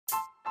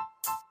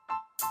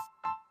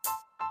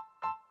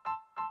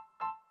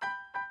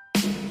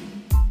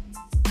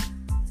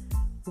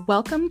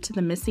Welcome to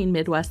the Missing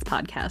Midwest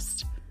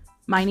podcast.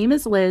 My name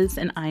is Liz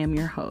and I am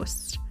your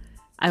host.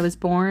 I was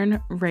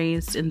born,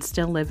 raised, and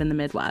still live in the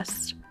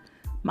Midwest.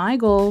 My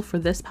goal for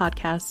this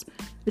podcast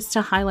is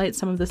to highlight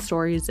some of the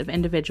stories of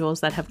individuals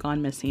that have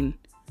gone missing.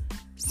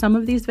 Some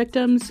of these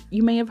victims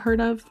you may have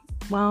heard of,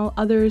 while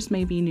others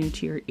may be new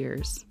to your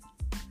ears.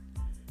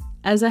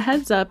 As a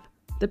heads up,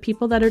 the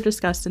people that are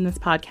discussed in this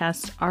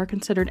podcast are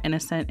considered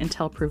innocent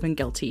until proven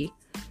guilty.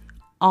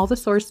 All the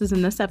sources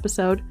in this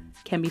episode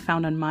can be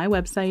found on my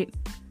website,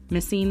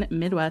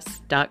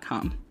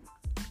 missingmidwest.com.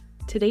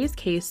 Today's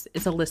case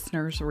is a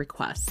listener's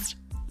request.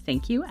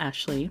 Thank you,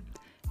 Ashley,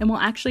 and will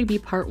actually be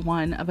part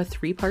one of a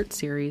 3-part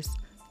series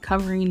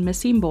covering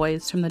missing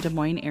boys from the Des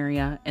Moines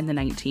area in the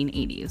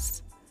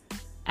 1980s.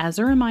 As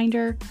a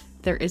reminder,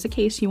 there is a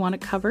case you want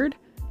it covered.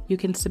 You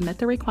can submit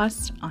the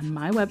request on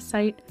my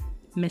website,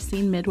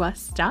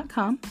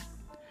 missingmidwest.com.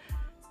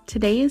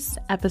 Today's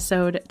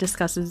episode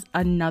discusses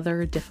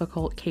another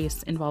difficult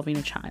case involving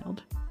a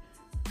child.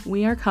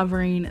 We are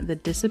covering the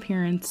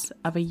disappearance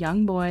of a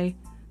young boy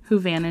who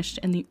vanished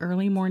in the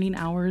early morning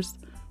hours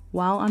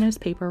while on his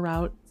paper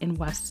route in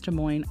West Des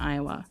Moines,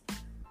 Iowa.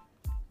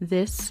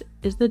 This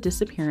is the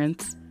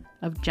disappearance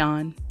of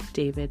John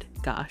David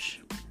Gosch.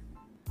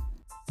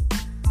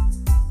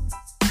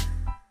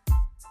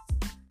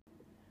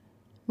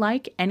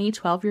 Like any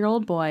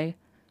 12-year-old boy,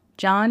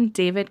 John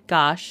David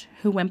Gosch,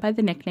 who went by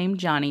the nickname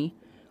Johnny,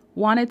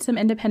 wanted some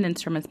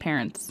independence from his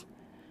parents.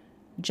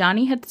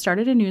 Johnny had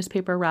started a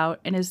newspaper route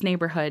in his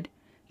neighborhood,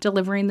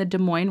 delivering the Des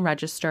Moines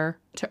Register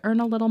to earn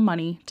a little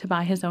money to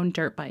buy his own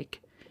dirt bike.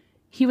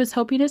 He was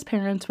hoping his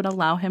parents would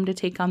allow him to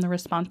take on the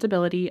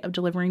responsibility of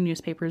delivering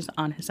newspapers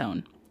on his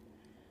own.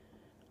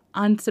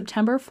 On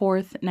September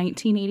 4th,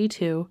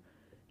 1982,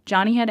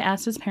 Johnny had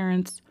asked his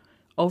parents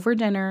over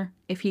dinner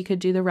if he could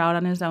do the route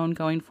on his own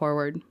going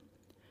forward.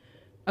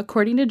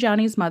 According to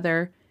Johnny's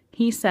mother,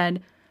 he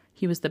said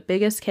he was the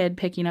biggest kid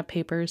picking up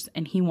papers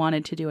and he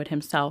wanted to do it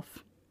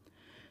himself.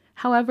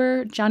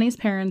 However, Johnny's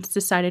parents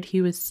decided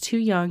he was too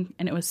young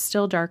and it was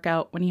still dark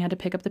out when he had to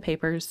pick up the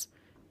papers,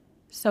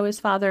 so his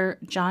father,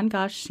 John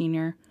Gosch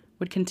Sr.,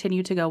 would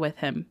continue to go with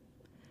him.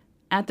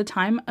 At the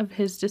time of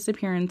his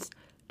disappearance,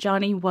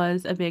 Johnny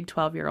was a big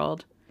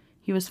 12-year-old.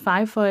 He was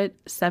 5 foot,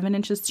 7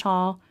 inches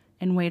tall,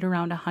 and weighed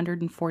around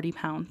 140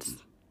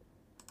 pounds.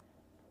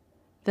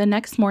 The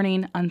next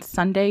morning, on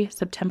Sunday,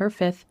 September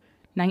 5th,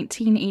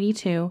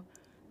 1982,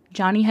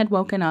 Johnny had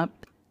woken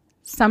up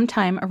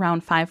sometime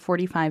around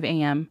 5:45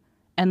 a.m.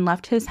 and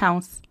left his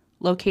house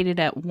located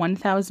at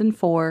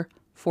 1004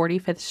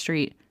 45th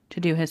Street to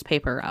do his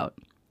paper route.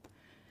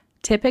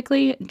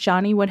 Typically,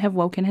 Johnny would have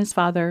woken his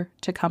father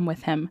to come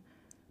with him,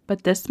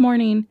 but this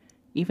morning,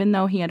 even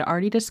though he had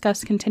already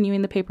discussed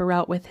continuing the paper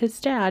route with his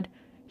dad,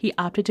 he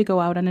opted to go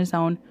out on his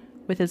own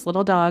with his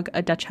little dog,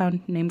 a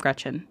Dachshund named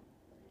Gretchen.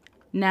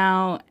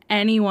 Now,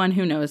 anyone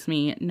who knows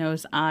me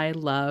knows I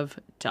love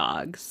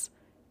dogs,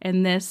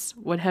 and this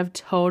would have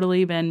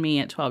totally been me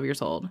at 12 years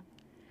old.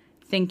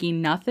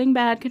 Thinking nothing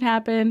bad could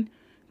happen,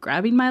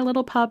 grabbing my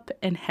little pup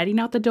and heading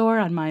out the door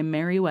on my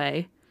merry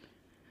way.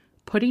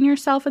 Putting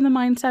yourself in the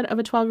mindset of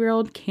a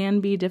 12-year-old can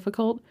be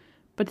difficult,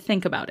 but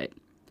think about it.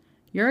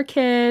 You're a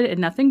kid and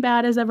nothing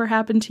bad has ever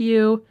happened to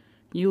you.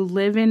 You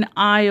live in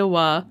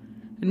Iowa.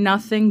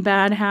 Nothing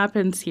bad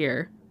happens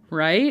here,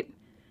 right?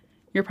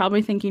 You're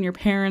probably thinking your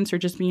parents are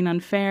just being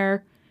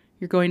unfair.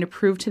 You're going to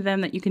prove to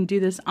them that you can do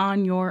this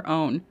on your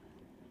own.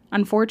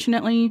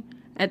 Unfortunately,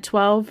 at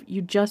 12,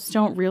 you just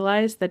don't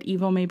realize that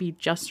evil may be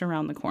just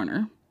around the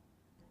corner.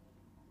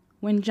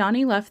 When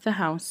Johnny left the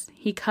house,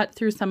 he cut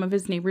through some of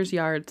his neighbors'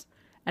 yards.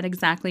 At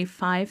exactly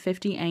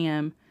 5:50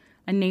 a.m.,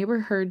 a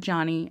neighbor heard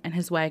Johnny and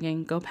his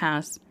wagon go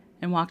past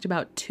and walked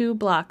about 2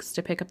 blocks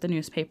to pick up the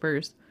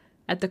newspapers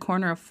at the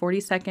corner of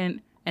 42nd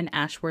and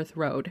Ashworth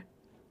Road.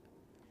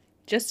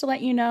 Just to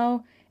let you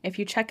know, if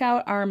you check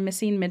out our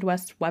Missing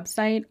Midwest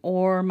website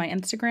or my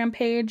Instagram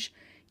page,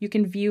 you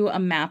can view a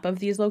map of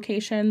these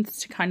locations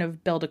to kind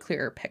of build a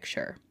clearer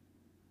picture.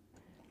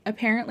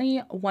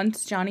 Apparently,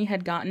 once Johnny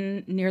had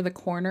gotten near the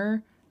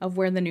corner of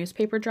where the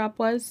newspaper drop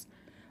was,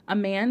 a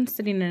man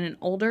sitting in an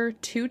older,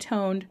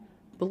 2-toned,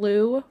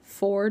 blue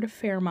Ford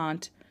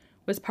Fairmont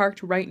was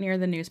parked right near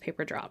the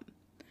newspaper drop.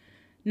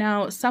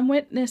 Now, some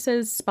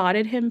witnesses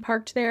spotted him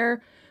parked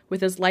there with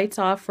his lights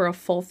off for a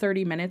full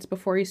 30 minutes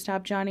before he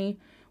stopped Johnny,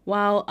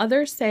 while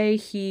others say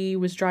he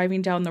was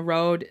driving down the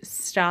road,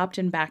 stopped,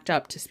 and backed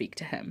up to speak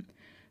to him.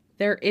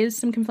 There is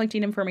some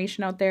conflicting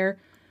information out there,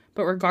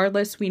 but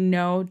regardless, we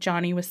know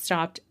Johnny was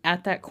stopped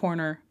at that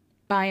corner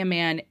by a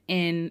man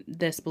in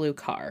this blue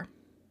car.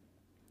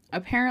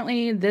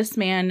 Apparently, this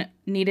man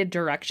needed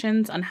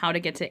directions on how to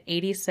get to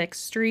 86th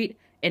Street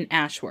in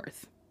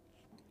Ashworth.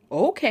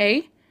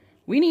 Okay,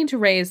 we need to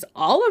raise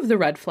all of the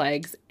red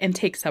flags and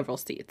take several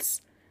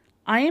seats.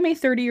 I am a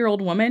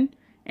 30-year-old woman,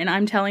 and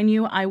I'm telling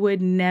you, I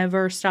would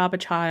never stop a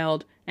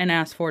child and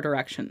ask for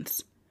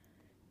directions.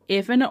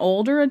 If an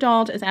older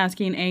adult is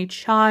asking a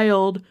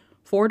child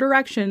for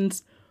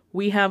directions,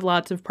 we have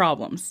lots of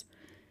problems.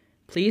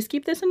 Please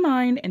keep this in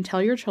mind and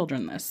tell your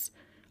children this.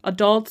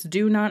 Adults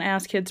do not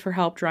ask kids for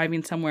help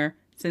driving somewhere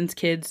since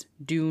kids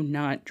do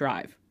not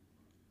drive.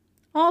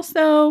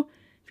 Also,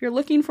 if you're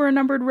looking for a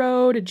numbered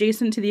road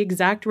adjacent to the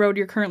exact road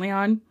you're currently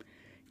on,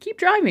 keep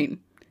driving.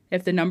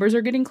 If the numbers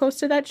are getting close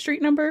to that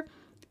street number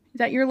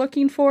that you're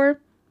looking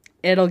for,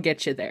 it'll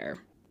get you there.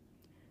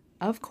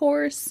 Of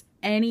course,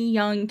 any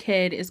young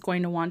kid is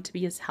going to want to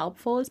be as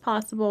helpful as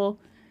possible,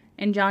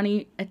 and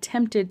Johnny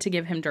attempted to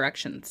give him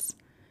directions.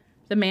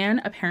 The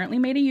man apparently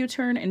made a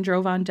U-turn and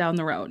drove on down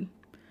the road.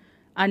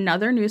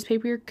 Another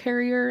newspaper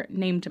carrier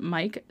named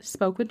Mike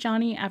spoke with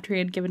Johnny after he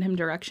had given him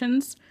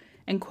directions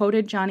and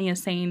quoted Johnny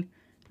as saying,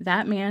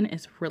 "That man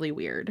is really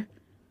weird."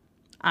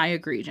 I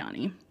agree,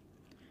 Johnny.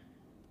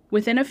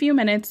 Within a few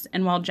minutes,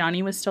 and while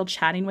Johnny was still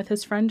chatting with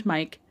his friend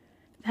Mike,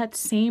 that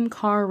same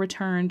car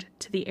returned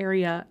to the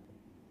area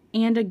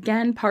and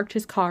again parked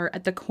his car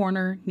at the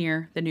corner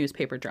near the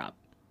newspaper drop.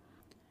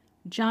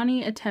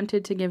 Johnny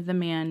attempted to give the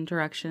man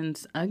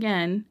directions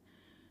again,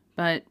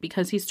 but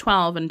because he's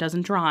 12 and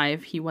doesn't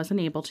drive, he wasn't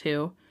able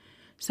to.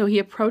 So he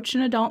approached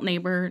an adult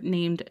neighbor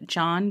named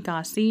John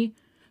Gossie,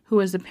 who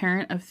was the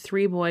parent of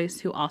 3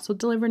 boys who also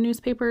deliver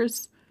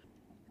newspapers.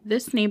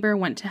 This neighbor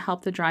went to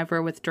help the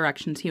driver with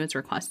directions he was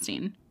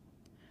requesting.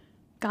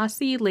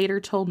 Gossie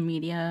later told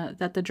media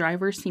that the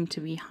driver seemed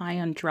to be high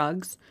on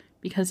drugs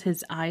because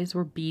his eyes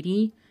were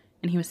beady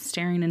and he was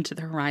staring into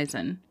the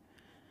horizon.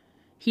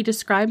 He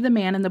described the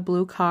man in the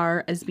blue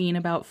car as being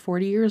about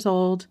 40 years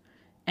old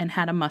and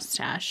had a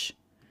mustache.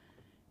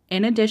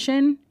 In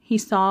addition, he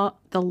saw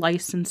the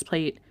license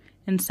plate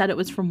and said it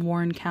was from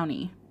Warren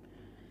County.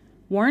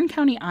 Warren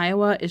County,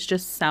 Iowa is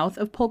just south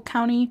of Polk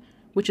County,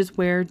 which is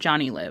where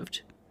Johnny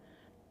lived.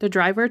 The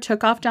driver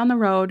took off down the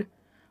road,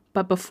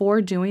 but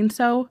before doing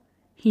so,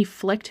 he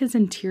flicked his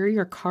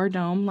interior car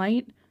dome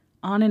light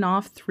on and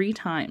off 3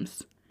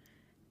 times.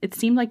 It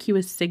seemed like he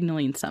was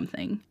signaling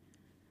something.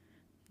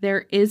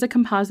 There is a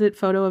composite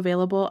photo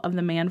available of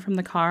the man from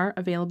the car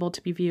available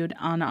to be viewed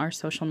on our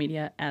social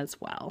media as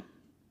well.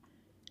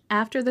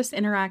 After this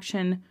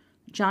interaction,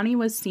 Johnny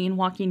was seen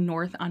walking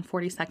north on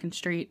 42nd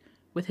Street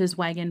with his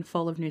wagon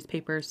full of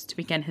newspapers to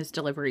begin his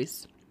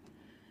deliveries.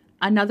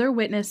 Another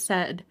witness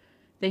said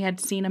they had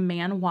seen a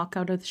man walk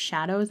out of the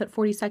shadows at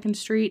 42nd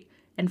Street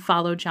and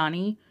follow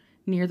Johnny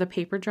near the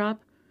paper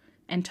drop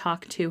and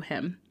talk to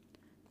him.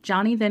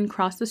 Johnny then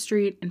crossed the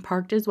street and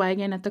parked his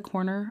wagon at the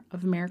corner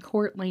of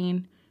Maricourt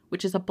Lane,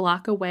 which is a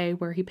block away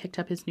where he picked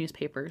up his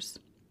newspapers.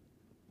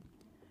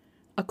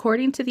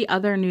 According to the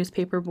other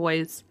newspaper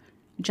boys,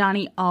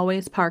 Johnny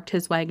always parked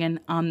his wagon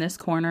on this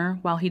corner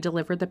while he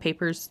delivered the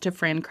papers to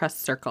Fran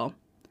Crest Circle.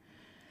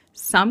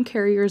 Some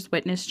carriers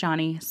witnessed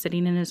Johnny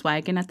sitting in his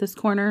wagon at this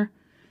corner,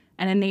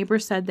 and a neighbor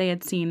said they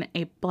had seen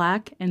a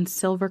black and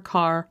silver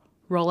car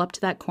roll up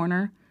to that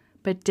corner,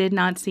 but did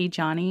not see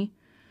Johnny,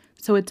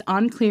 so it's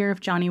unclear if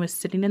Johnny was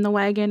sitting in the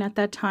wagon at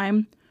that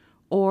time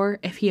or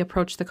if he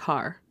approached the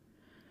car.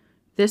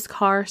 This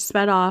car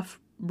sped off,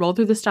 rolled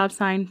through the stop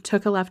sign,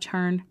 took a left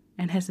turn,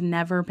 and has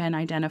never been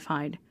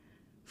identified.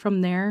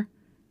 From there,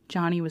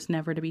 Johnny was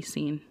never to be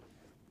seen.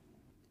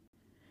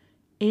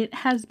 It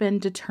has been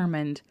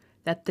determined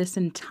that this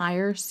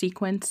entire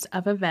sequence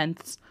of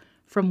events,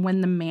 from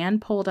when the man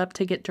pulled up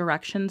to get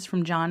directions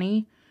from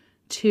Johnny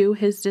to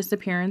his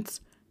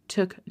disappearance,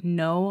 took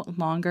no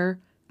longer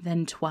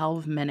than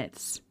 12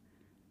 minutes.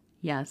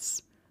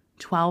 Yes,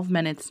 12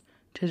 minutes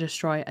to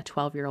destroy a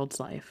 12-year-old's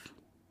life.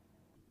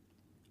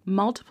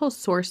 Multiple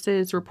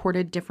sources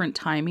reported different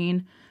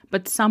timing,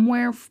 but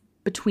somewhere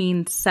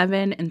between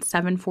 7 and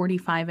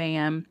 7:45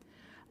 a.m.,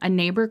 a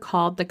neighbor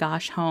called the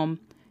Gosh home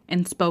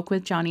and spoke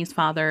with Johnny's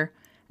father,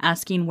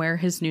 asking where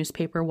his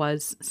newspaper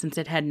was since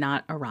it had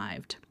not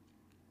arrived.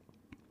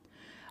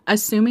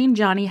 Assuming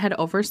Johnny had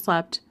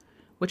overslept,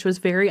 which was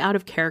very out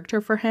of character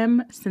for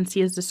him since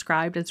he is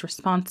described as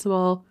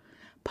responsible,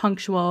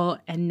 punctual,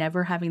 and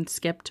never having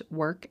skipped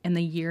work in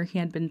the year he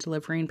had been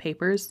delivering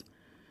papers,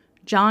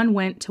 John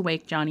went to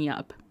wake Johnny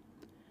up.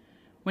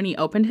 When he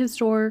opened his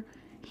door,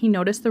 he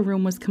noticed the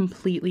room was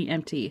completely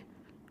empty.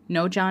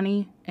 No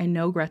Johnny and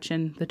no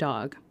Gretchen, the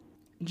dog.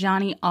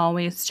 Johnny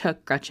always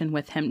took Gretchen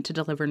with him to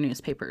deliver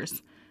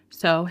newspapers,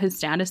 so his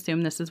dad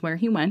assumed this is where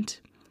he went.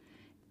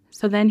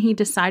 So then he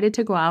decided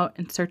to go out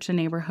and search the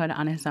neighborhood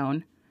on his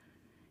own.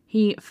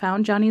 He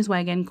found Johnny's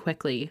wagon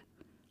quickly.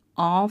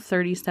 All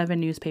 37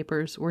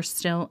 newspapers were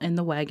still in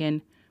the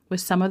wagon, with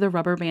some of the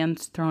rubber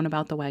bands thrown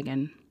about the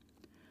wagon.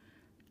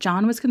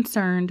 John was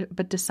concerned,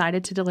 but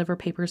decided to deliver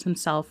papers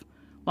himself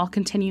while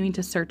continuing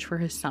to search for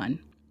his son.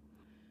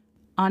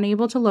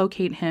 Unable to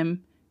locate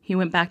him, he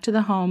went back to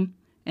the home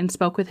and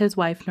spoke with his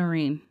wife,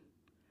 Noreen.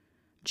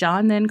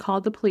 John then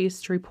called the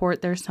police to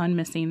report their son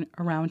missing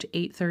around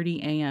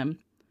 8:30 a.m.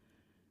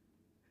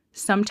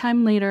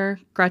 Sometime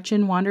later,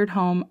 Gretchen wandered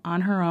home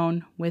on her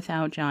own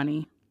without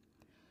Johnny.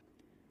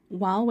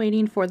 While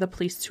waiting for the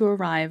police to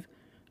arrive,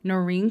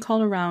 Noreen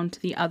called around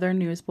to the other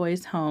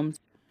newsboys' homes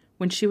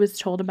when she was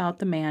told about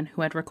the man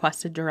who had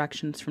requested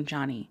directions from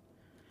Johnny.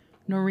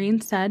 Noreen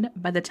said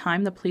by the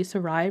time the police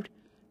arrived,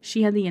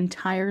 she had the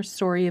entire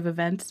story of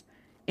events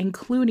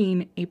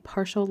including a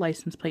partial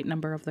license plate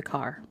number of the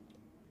car.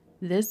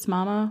 This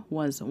mama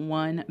was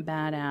one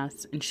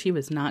badass, and she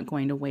was not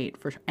going to wait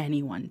for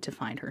anyone to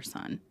find her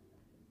son.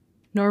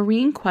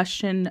 Noreen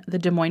questioned the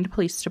Des Moines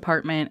Police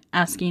Department,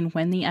 asking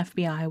when the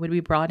FBI would be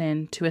brought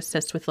in to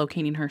assist with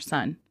locating her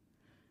son.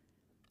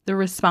 The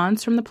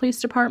response from the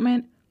police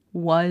department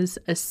was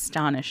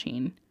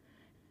astonishing.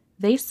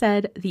 They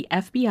said the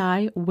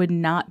FBI would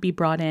not be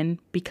brought in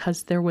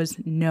because there was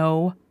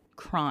no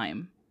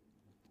crime.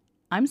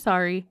 I'm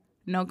sorry,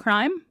 no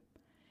crime?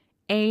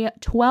 A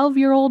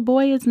 12-year-old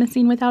boy is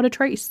missing without a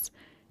trace,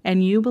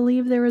 and you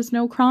believe there is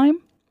no crime?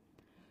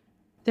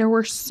 There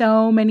were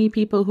so many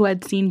people who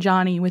had seen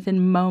Johnny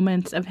within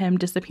moments of him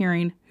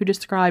disappearing who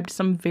described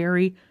some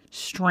very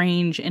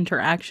strange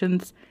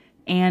interactions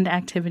and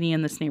activity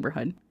in this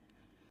neighborhood.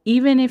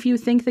 Even if you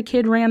think the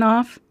kid ran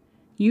off,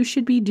 you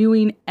should be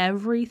doing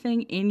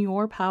everything in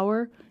your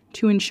power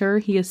to ensure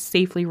he is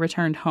safely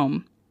returned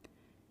home.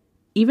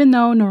 Even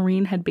though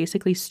Noreen had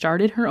basically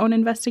started her own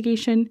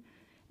investigation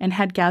and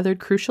had gathered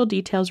crucial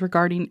details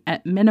regarding,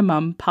 at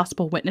minimum,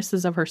 possible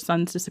witnesses of her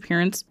son's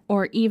disappearance,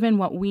 or even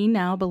what we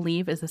now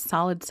believe is a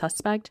solid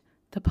suspect,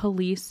 the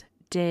police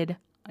did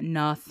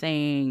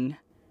nothing.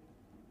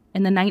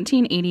 In the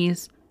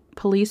 1980s,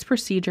 police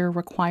procedure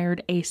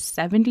required a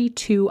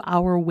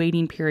 72-hour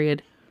waiting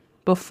period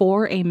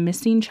before a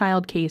missing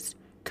child case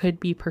could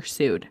be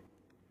pursued.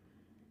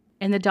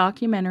 In the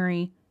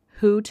documentary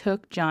Who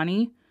Took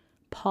Johnny?,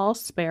 Paul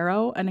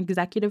Sparrow, an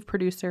executive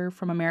producer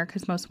from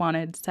America's Most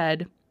Wanted,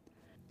 said,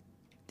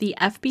 "The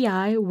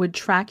FBI would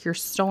track your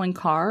stolen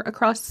car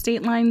across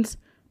state lines,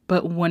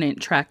 but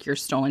wouldn't track your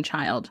stolen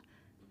child.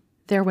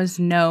 There was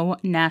no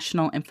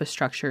national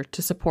infrastructure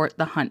to support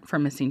the hunt for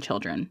missing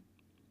children."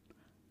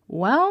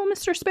 Well,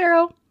 Mr.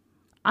 Sparrow,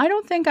 I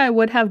don't think I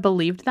would have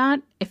believed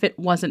that if it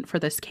wasn't for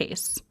this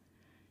case.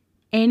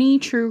 Any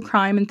true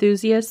crime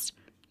enthusiast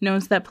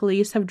knows that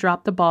police have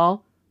dropped the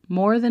ball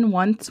more than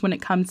once when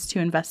it comes to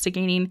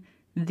investigating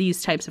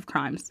these types of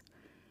crimes.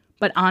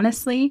 But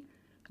honestly,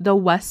 the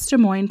West Des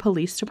Moines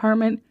Police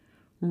Department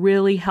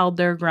really held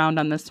their ground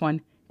on this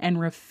one and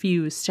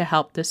refused to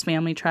help this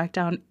family track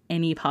down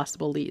any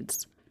possible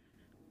leads.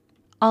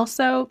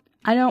 Also,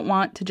 I don't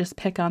want to just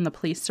pick on the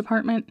police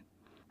department.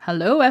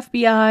 Hello,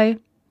 FBI.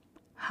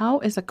 How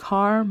is a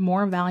car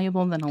more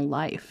valuable than a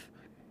life?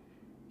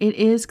 It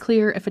is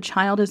clear if a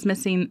child is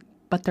missing,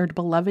 but their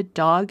beloved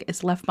dog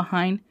is left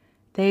behind,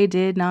 they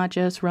did not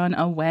just run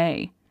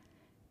away.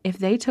 If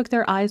they took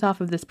their eyes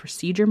off of this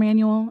procedure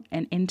manual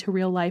and into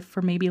real life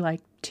for maybe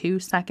 2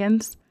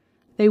 seconds,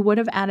 they would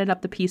have added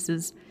up the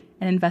pieces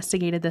and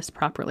investigated this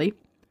properly.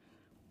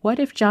 What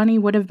if Johnny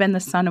would have been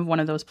the son of one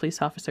of those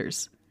police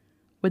officers?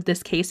 Would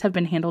this case have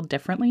been handled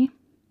differently?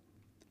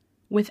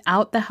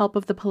 Without the help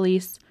of the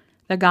police,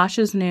 the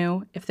Goshes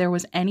knew if there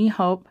was any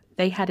hope,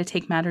 they had to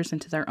take matters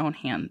into their own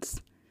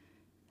hands.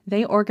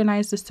 They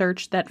organized a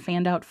search that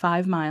fanned out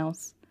 5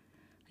 miles.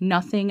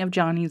 Nothing of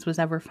Johnny's was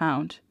ever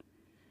found.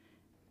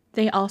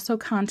 They also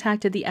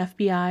contacted the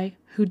FBI,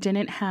 who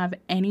didn't have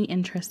any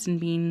interest in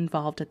being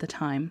involved at the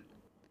time.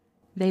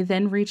 They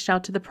then reached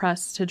out to the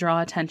press to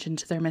draw attention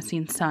to their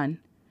missing son.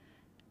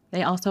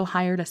 They also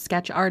hired a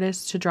sketch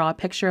artist to draw a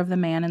picture of the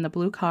man in the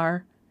blue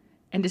car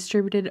and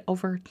distributed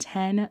over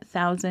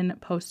 10,000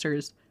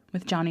 posters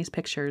with Johnny's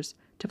pictures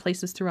to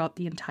places throughout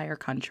the entire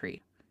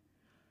country.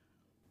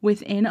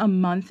 Within a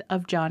month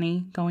of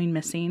Johnny going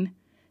missing,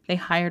 they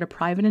hired a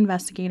private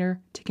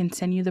investigator to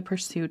continue the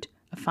pursuit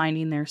of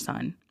finding their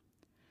son.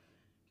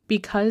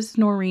 Because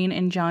Noreen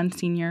and John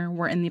Sr.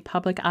 were in the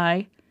public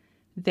eye,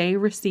 they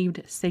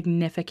received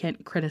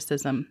significant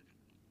criticism.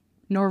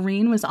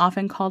 Noreen was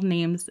often called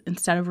names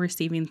instead of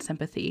receiving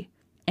sympathy.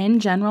 In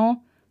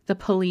general, the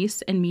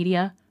police and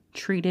media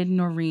treated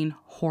Noreen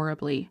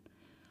horribly.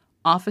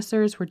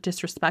 Officers were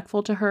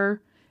disrespectful to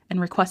her and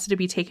requested to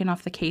be taken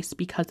off the case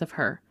because of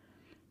her.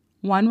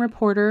 One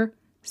reporter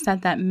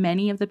said that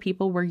many of the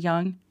people were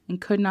young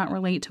and could not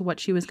relate to what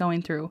she was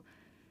going through.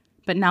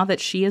 But now that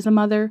she is a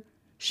mother,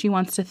 she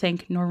wants to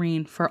thank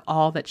Noreen for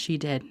all that she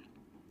did.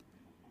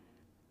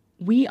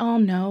 We all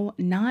know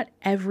not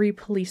every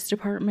police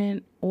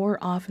department or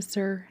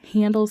officer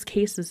handles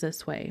cases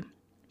this way.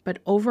 But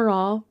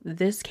overall,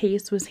 this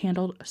case was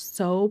handled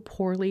so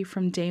poorly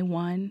from day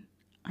one.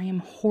 I am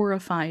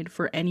horrified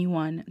for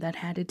anyone that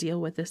had to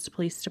deal with this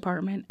police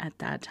department at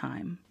that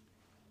time.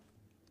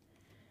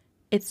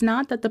 It's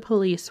not that the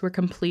police were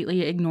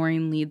completely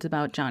ignoring leads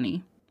about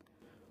Johnny.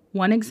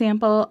 One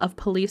example of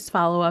police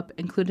follow-up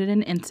included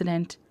an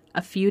incident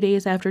a few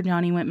days after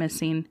Johnny went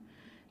missing.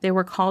 They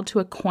were called to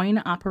a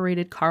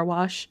coin-operated car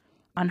wash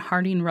on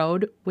Harding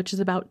Road, which is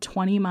about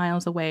 20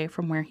 miles away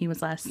from where he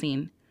was last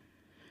seen.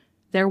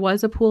 There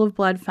was a pool of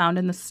blood found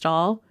in the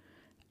stall.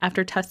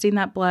 After testing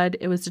that blood,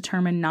 it was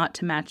determined not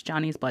to match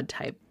Johnny's blood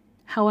type.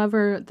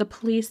 However, the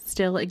police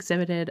still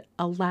exhibited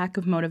a lack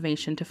of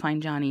motivation to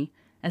find Johnny,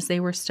 as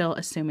they were still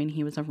assuming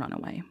he was a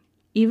runaway.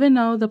 Even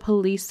though the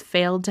police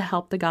failed to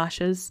help the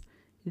Goshes,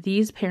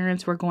 these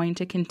parents were going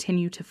to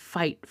continue to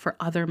fight for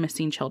other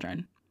missing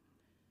children.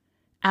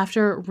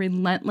 After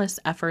relentless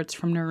efforts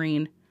from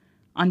Noreen,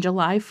 on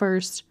July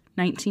 1st,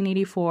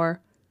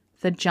 1984,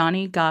 the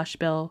Johnny Gosch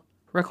Bill,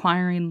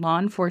 requiring law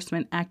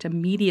enforcement act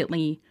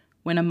immediately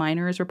when a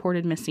minor is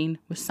reported missing,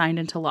 was signed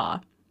into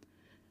law.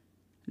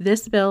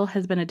 This bill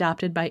has been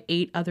adopted by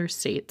 8 other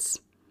states.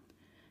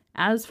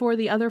 As for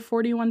the other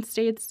 41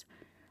 states,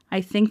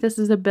 I think this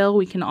is a bill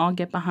we can all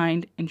get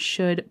behind and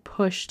should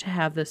push to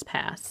have this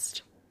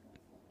passed.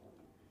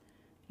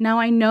 Now,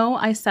 I know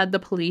I said the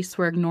police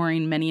were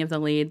ignoring many of the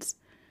leads,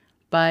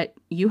 but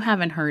you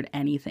haven't heard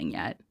anything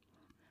yet.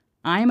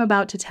 I am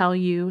about to tell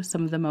you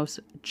some of the most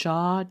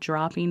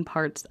jaw-dropping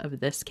parts of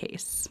this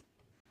case.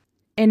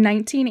 In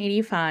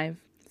 1985,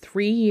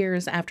 3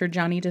 years after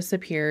Johnny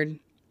disappeared,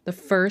 the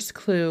first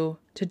clue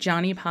to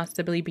Johnny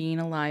possibly being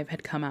alive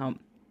had come out.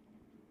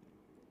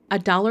 A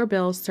dollar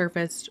bill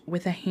surfaced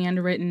with a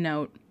handwritten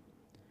note.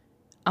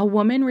 A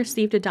woman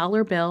received a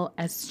dollar bill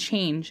as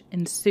change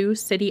in Sioux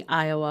City,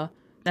 Iowa,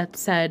 that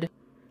said,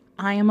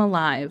 "I am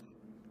alive,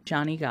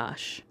 Johnny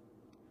Gosch."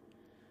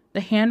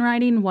 The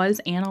handwriting was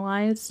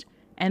analyzed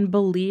and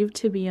believed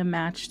to be a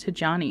match to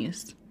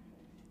Johnny's.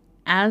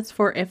 As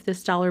for if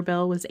this dollar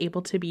bill was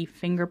able to be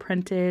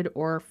fingerprinted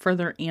or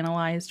further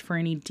analyzed for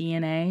any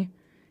DNA,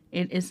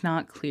 it is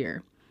not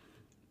clear.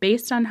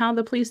 Based on how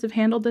the police have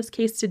handled this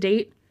case to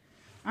date,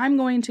 I'm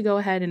going to go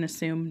ahead and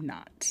assume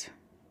not.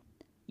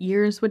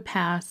 Years would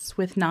pass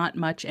with not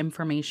much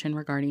information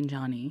regarding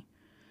Johnny.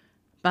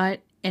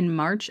 But in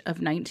March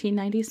of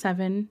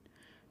 1997,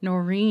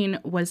 Noreen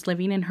was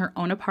living in her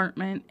own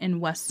apartment in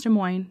West Des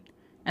Moines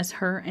as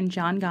her and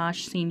John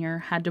Gosch Sr.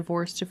 had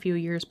divorced a few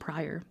years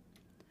prior.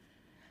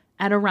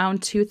 At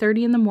around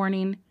 2:30 in the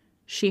morning,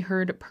 she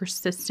heard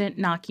persistent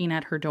knocking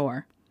at her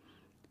door.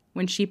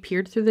 When she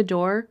peered through the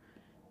door,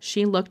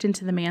 she looked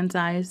into the man's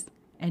eyes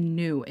and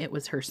knew it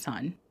was her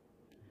son.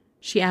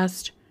 She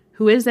asked,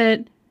 "Who is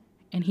it?"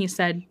 And he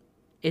said,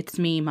 "It's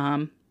me,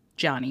 Mom,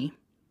 Johnny."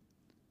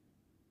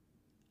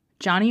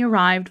 Johnny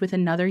arrived with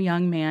another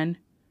young man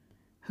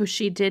who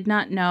she did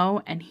not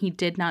know and he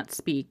did not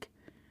speak.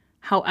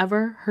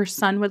 However, her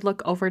son would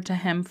look over to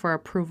him for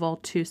approval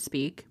to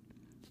speak.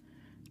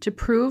 To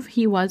prove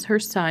he was her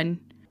son,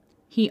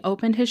 he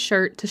opened his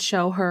shirt to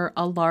show her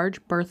a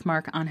large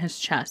birthmark on his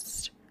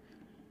chest.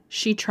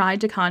 She tried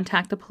to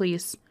contact the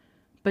police,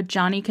 but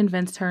Johnny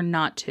convinced her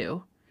not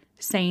to,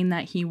 saying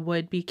that he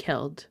would be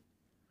killed.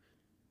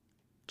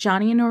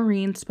 Johnny and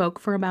Noreen spoke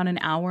for about an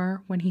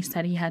hour when he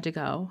said he had to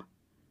go.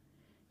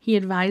 He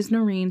advised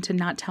Noreen to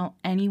not tell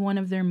anyone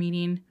of their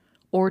meeting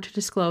or to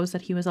disclose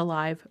that he was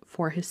alive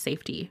for his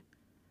safety.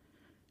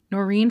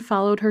 Noreen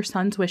followed her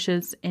son's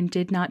wishes and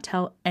did not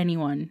tell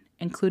anyone,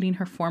 including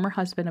her former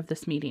husband, of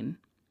this meeting.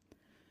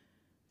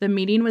 The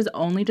meeting was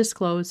only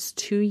disclosed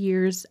 2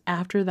 years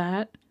after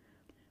that,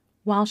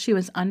 while she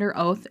was under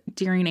oath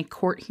during a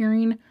court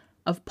hearing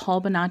of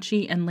Paul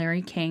Bonacci and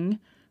Larry King,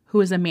 who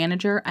was a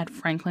manager at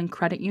Franklin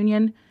Credit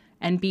Union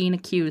and being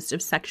accused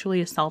of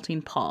sexually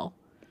assaulting Paul.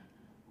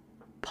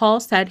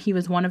 Paul said he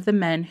was one of the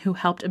men who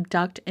helped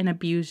abduct and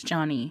abuse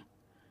Johnny.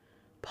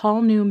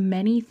 Paul knew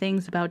many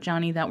things about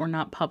Johnny that were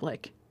not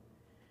public.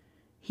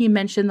 He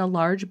mentioned the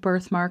large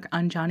birthmark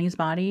on Johnny's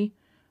body,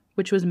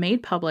 which was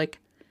made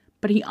public,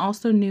 but he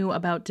also knew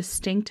about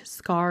distinct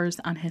scars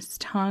on his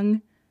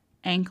tongue,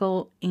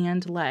 ankle,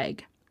 and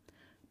leg.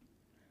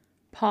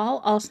 Paul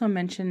also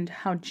mentioned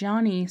how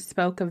Johnny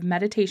spoke of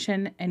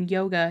meditation and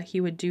yoga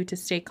he would do to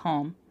stay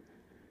calm.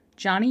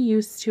 Johnny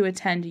used to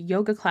attend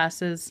yoga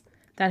classes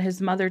that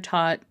his mother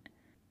taught.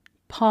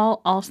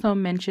 Paul also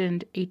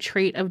mentioned a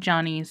trait of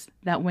Johnny's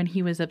that when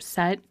he was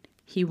upset,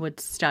 he would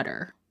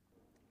stutter.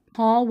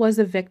 Paul was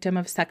a victim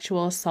of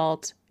sexual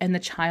assault and the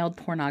child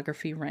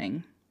pornography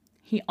ring.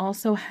 He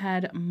also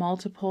had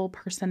multiple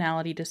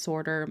personality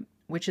disorder,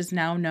 which is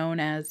now known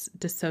as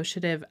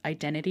dissociative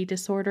identity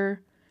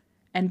disorder,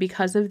 and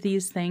because of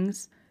these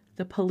things,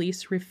 the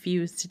police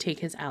refused to take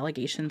his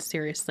allegations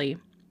seriously.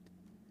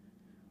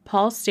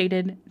 Paul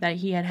stated that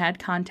he had had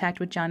contact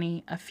with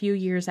Johnny a few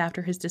years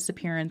after his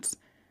disappearance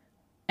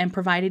and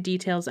provided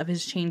details of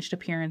his changed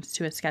appearance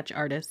to a sketch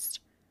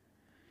artist.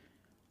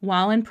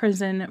 While in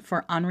prison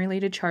for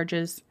unrelated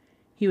charges,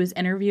 he was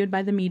interviewed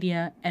by the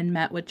media and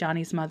met with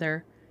Johnny's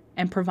mother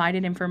and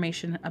provided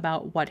information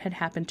about what had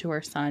happened to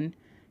her son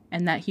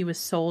and that he was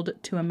sold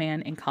to a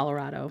man in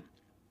Colorado.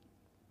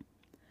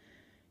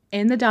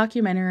 In the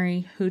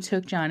documentary Who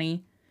Took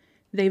Johnny,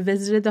 they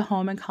visited the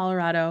home in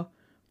Colorado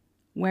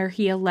where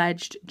he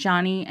alleged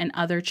Johnny and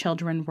other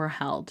children were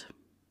held.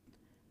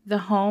 The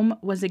home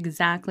was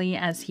exactly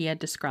as he had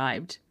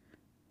described,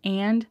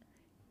 and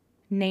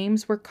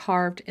names were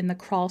carved in the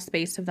crawl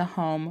space of the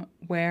home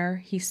where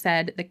he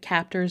said the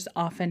captors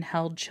often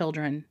held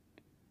children.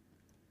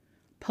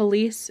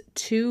 Police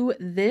to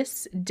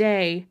this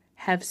day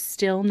have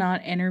still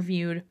not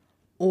interviewed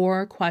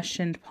or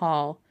questioned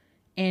Paul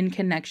in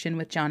connection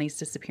with Johnny's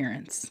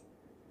disappearance.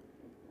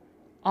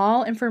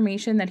 All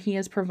information that he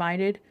has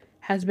provided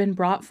has been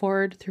brought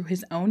forward through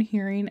his own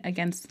hearing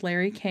against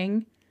Larry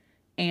King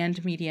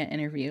and media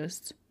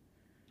interviews.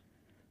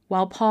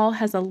 While Paul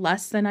has a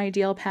less than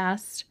ideal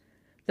past,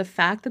 the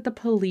fact that the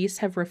police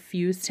have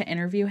refused to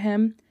interview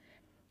him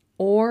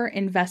or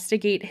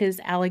investigate his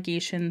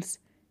allegations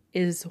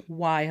is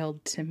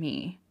wild to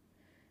me.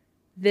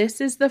 This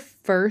is the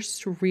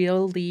first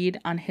real lead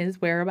on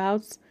his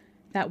whereabouts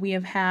that we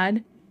have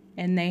had,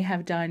 and they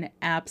have done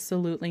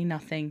absolutely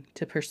nothing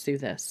to pursue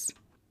this.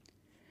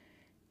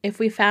 If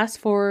we fast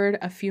forward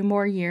a few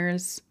more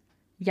years,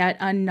 yet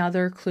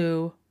another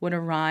clue would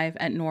arrive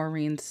at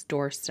Noreen's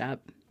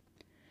doorstep.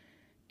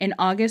 In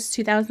August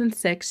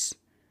 2006,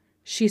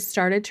 she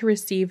started to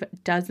receive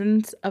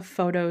dozens of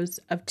photos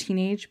of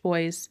teenage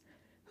boys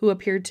who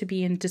appeared to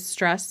be in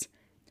distress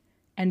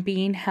and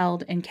being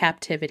held in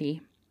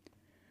captivity.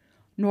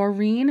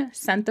 Noreen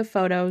sent the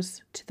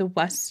photos to the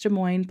West Des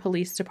Moines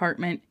Police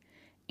Department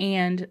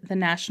and the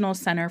National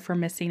Center for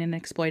Missing and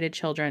Exploited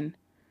Children.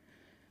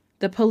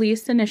 The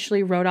police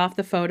initially wrote off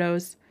the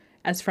photos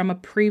as from a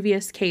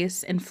previous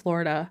case in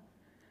Florida,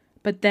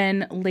 but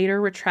then later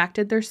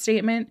retracted their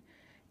statement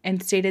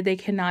and stated they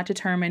cannot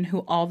determine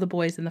who all the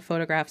boys in the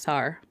photographs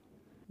are.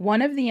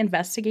 One of the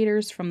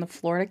investigators from the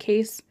Florida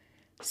case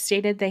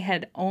stated they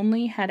had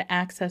only had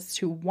access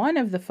to one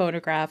of the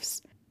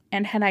photographs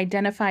and had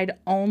identified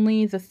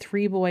only the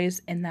 3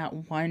 boys in that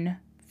one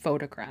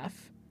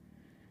photograph.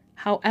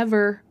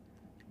 However,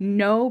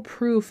 no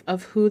proof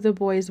of who the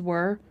boys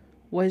were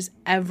was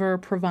ever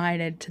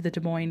provided to the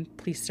Des Moines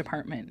Police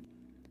Department.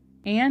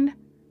 And,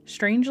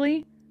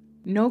 strangely,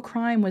 no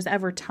crime was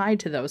ever tied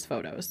to those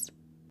photos.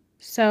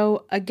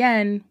 So,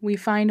 again, we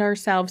find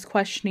ourselves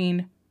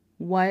questioning,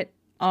 what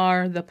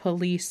are the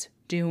police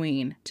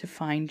doing to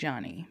find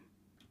Johnny?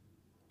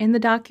 In the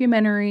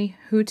documentary,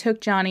 Who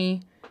Took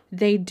Johnny?,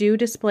 they do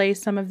display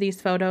some of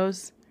these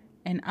photos,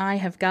 and I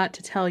have got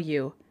to tell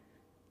you,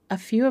 a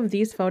few of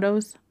these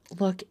photos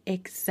look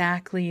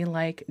exactly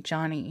like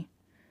Johnny.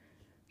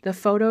 The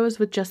photos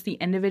with just the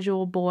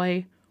individual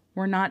boy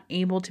were not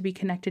able to be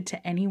connected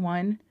to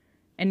anyone,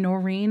 and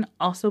Noreen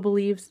also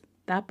believes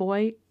that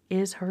boy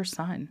is her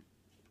son.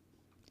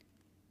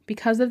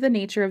 Because of the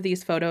nature of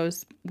these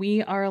photos,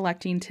 we are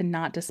electing to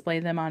not display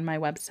them on my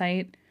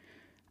website.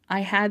 I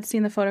had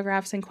seen the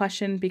photographs in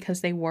question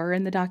because they were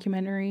in the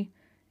documentary,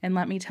 and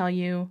let me tell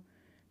you,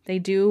 they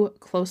do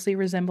closely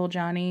resemble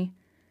Johnny,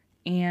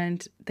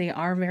 and they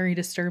are very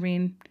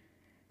disturbing.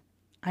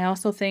 I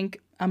also think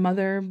a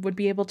mother would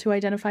be able to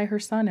identify her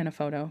son in a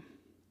photo.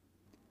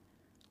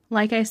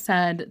 Like I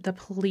said, the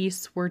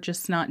police were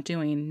just not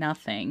doing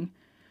nothing.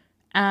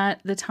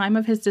 At the time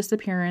of his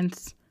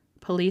disappearance,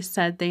 police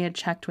said they had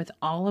checked with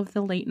all of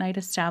the late-night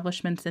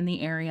establishments in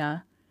the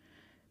area.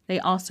 They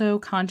also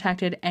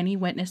contacted any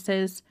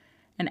witnesses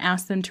and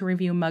asked them to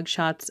review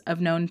mugshots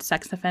of known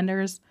sex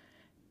offenders,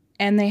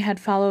 and they had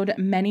followed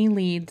many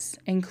leads,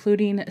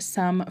 including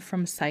some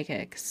from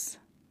psychics.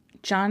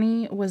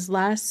 Johnny was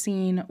last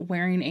seen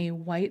wearing a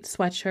white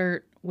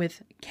sweatshirt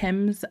with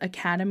Kim's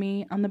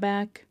Academy on the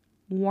back,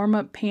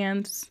 warm-up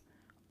pants,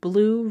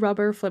 blue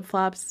rubber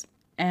flip-flops,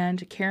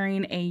 and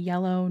carrying a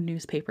yellow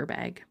newspaper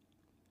bag.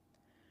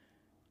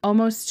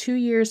 Almost 2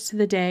 years to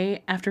the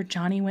day after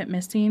Johnny went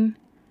missing,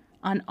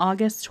 on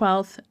August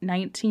 12th,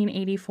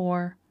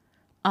 1984,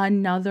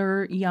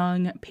 another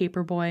young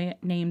paperboy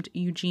named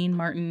Eugene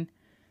Martin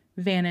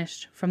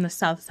vanished from the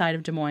south side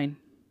of Des Moines.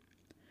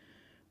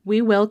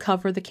 We will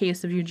cover the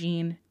case of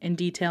Eugene in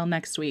detail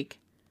next week.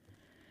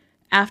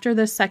 After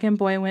the second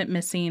boy went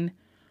missing,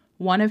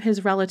 one of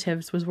his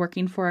relatives was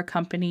working for a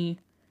company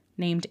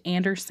named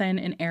Anderson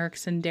and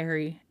Erickson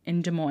Dairy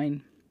in Des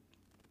Moines.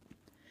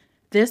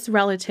 This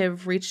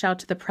relative reached out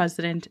to the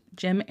president,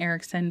 Jim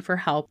Erickson, for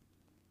help,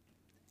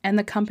 and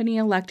the company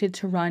elected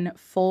to run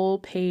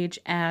full-page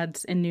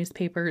ads in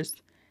newspapers,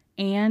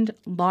 and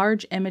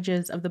large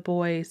images of the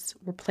boys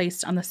were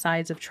placed on the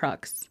sides of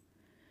trucks.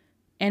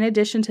 In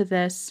addition to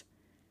this,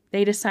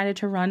 they decided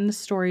to run the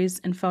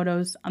stories and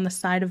photos on the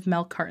side of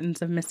milk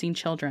cartons of missing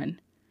children.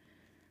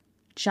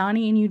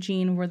 Johnny and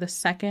Eugene were the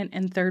second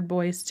and third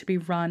boys to be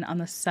run on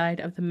the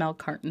side of the milk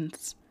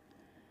cartons.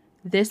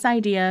 This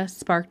idea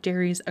sparked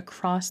dairies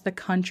across the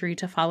country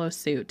to follow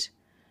suit.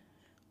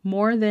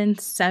 More than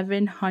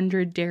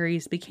 700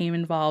 dairies became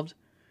involved,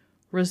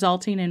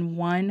 resulting in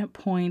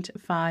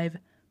 1.5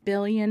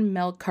 billion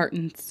milk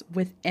cartons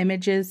with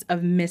images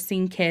of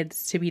missing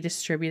kids to be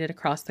distributed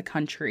across the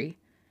country.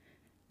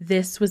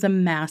 This was a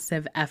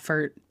massive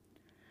effort.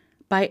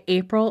 By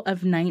April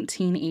of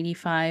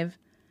 1985,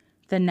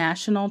 the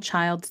National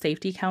Child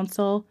Safety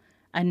Council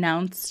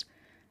announced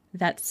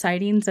that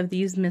sightings of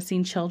these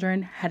missing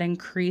children had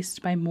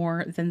increased by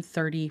more than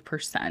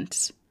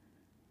 30%.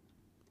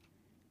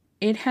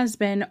 It has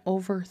been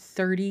over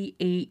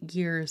 38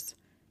 years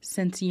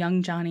since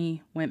young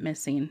Johnny went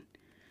missing.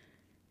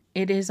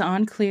 It is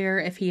unclear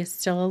if he is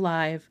still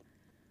alive,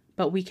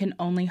 but we can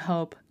only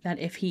hope that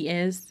if he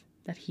is,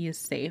 that he is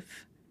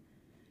safe.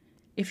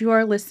 If you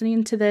are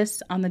listening to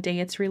this on the day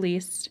it's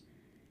released,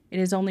 it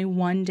is only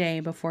one day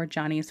before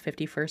Johnny's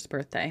 51st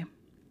birthday.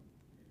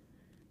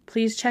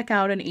 Please check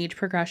out an age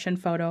progression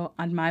photo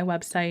on my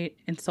website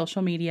and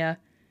social media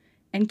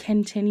and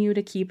continue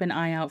to keep an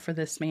eye out for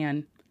this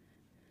man.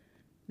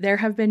 There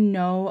have been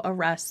no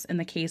arrests in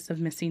the case of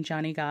missing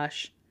Johnny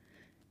Gosch,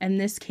 and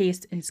this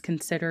case is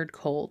considered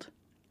cold.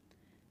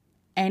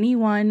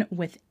 Anyone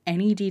with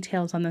any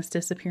details on this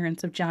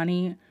disappearance of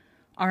Johnny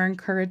are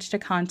encouraged to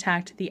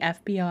contact the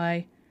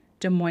FBI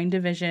Des Moines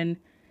Division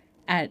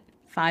at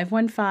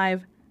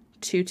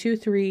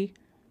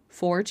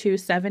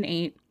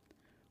 515-223-4278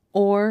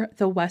 or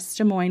the West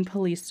Des Moines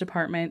Police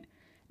Department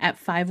at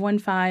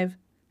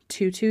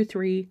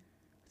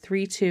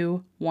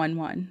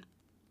 515-223-3211.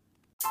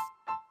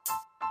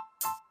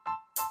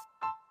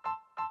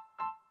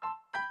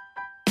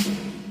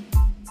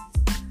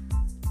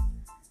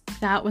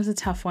 That was a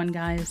tough one,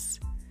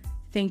 guys.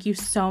 Thank you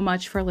so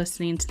much for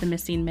listening to the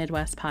Missing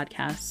Midwest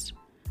podcast.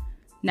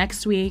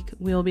 Next week,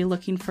 we will be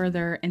looking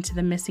further into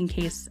the missing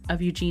case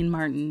of Eugene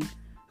Martin,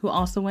 who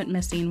also went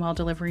missing while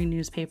delivering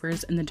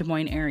newspapers in the Des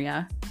Moines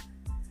area.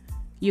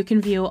 You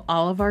can view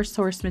all of our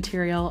source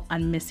material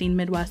on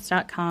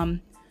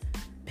missingmidwest.com.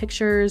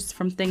 Pictures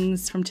from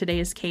things from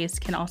today's case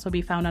can also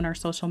be found on our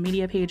social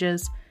media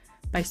pages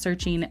by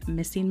searching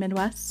Missing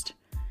Midwest.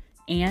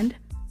 And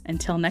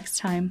until next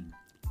time,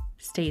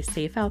 stay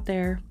safe out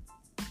there.